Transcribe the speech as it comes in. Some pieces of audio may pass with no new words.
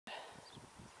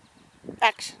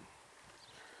Action.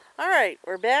 Alright,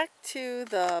 we're back to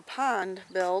the pond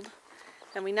build,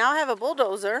 and we now have a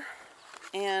bulldozer,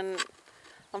 and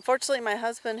unfortunately my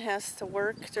husband has to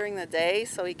work during the day,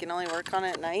 so he can only work on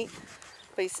it at night,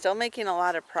 but he's still making a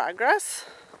lot of progress.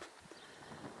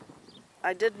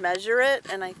 I did measure it,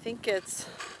 and I think it's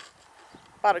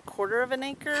about 1/4 of an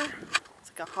acre.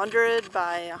 It's like 100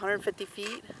 by 150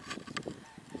 feet.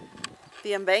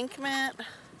 The embankment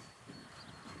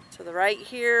to the right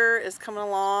here is coming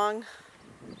along.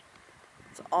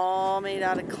 It's all made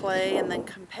out of clay and then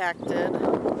compacted.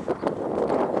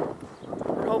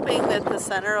 We're hoping that the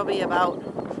center will be about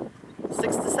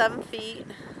 6 to 7 feet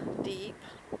deep.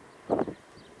 And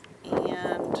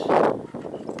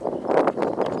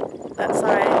that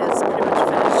side is pretty much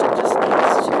finished. It just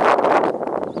needs to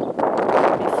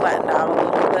be flattened out a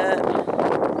little bit.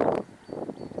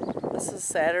 This is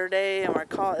Saturday, and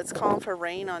it's calling for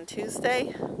rain on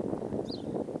Tuesday.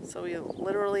 So we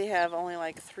literally have only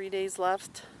like 3 days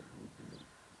left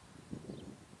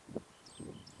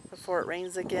before it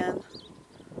rains again.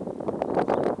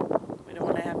 We don't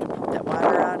want to have to pump that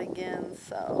water out again,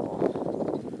 so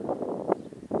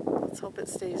let's hope it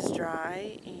stays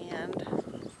dry, and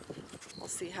we'll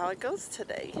see how it goes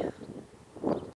today.